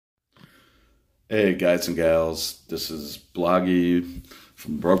Hey guys and gals, this is Bloggy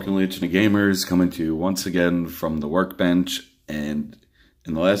from Broken Legion of Gamers coming to you once again from the workbench. And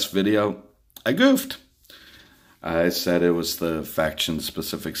in the last video, I goofed. I said it was the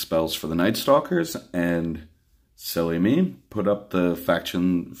faction-specific spells for the Nightstalkers, and silly me, put up the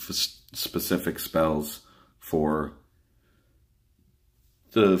faction-specific spells for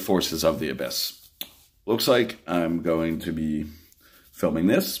the Forces of the Abyss. Looks like I'm going to be filming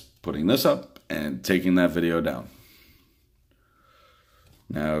this, putting this up, and taking that video down.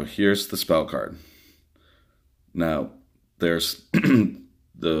 Now, here's the spell card. Now, there's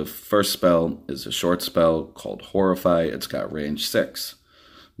the first spell is a short spell called Horrify. It's got range 6.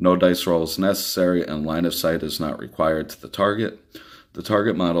 No dice roll is necessary, and line of sight is not required to the target. The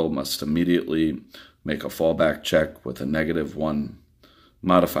target model must immediately make a fallback check with a -1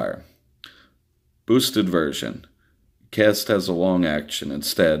 modifier. Boosted version. Cast as a long action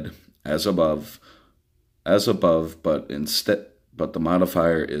instead, as above, but the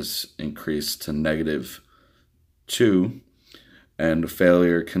modifier is increased to -2, and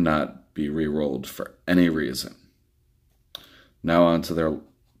failure cannot be rerolled for any reason. Now on to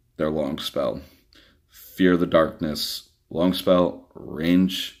their long spell. Fear the Darkness. Long spell,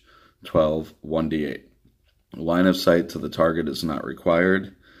 range 12, 1d8. Line of sight to the target is not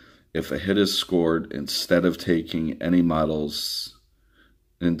required. If a hit is scored, instead of taking any wounds,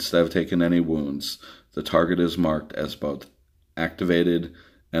 the target is marked as both activated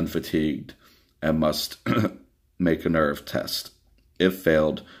and fatigued and must make a nerve test. If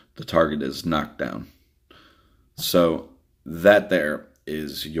failed, the target is knocked down. So that there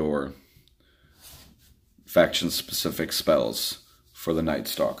is your faction-specific spells for the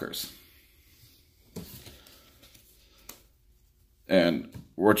Nightstalkers. And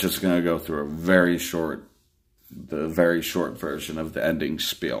we're just going to go through the very short version of the ending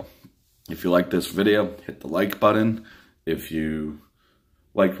spiel. If you like this video, hit the like button. If you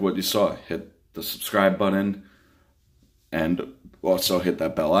liked what you saw, hit the subscribe button. And also hit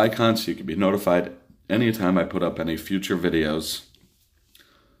that bell icon so you can be notified anytime I put up any future videos.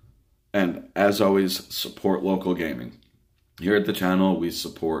 And as always, support local gaming. Here at the channel, we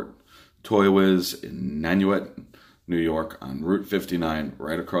support Toy Wiz in Nanuet, New York, on Route 59,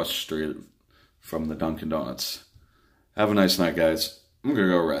 right across the street from the Dunkin' Donuts. Have a nice night, guys. I'm going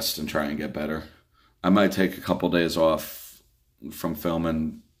to go rest and try and get better. I might take a couple days off from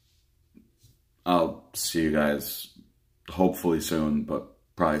filming. I'll see you guys hopefully soon, but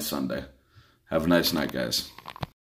probably Sunday. Have a nice night, guys.